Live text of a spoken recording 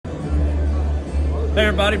Hey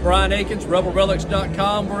everybody, Brian Akins,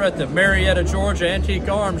 RebelRelics.com. We're at the Marietta Georgia Antique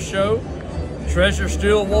Arms show. Treasure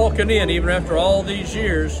still walking in even after all these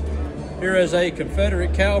years. Here is a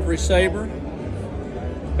Confederate Calvary Saber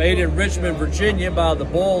made in Richmond, Virginia by the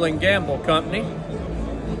Boyle and Gamble Company.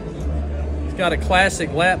 It's got a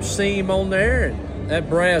classic lap seam on there, and that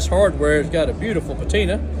brass hardware has got a beautiful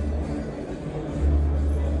patina.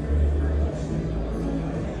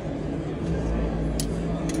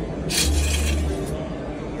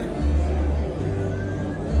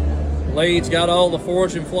 Blade's got all the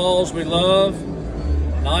forging flaws we love.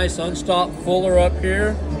 Nice unstopped fuller up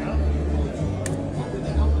here.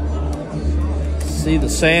 See the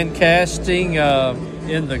sand casting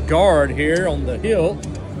in the guard here on the hilt.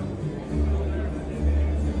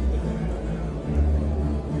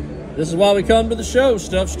 This is why we come to the show.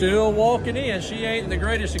 Stuff's still walking in. She ain't in the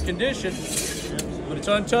greatest of condition, but it's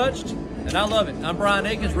untouched, and I love it. I'm Brian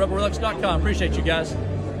Akins, RebelRelics.com. Appreciate you guys.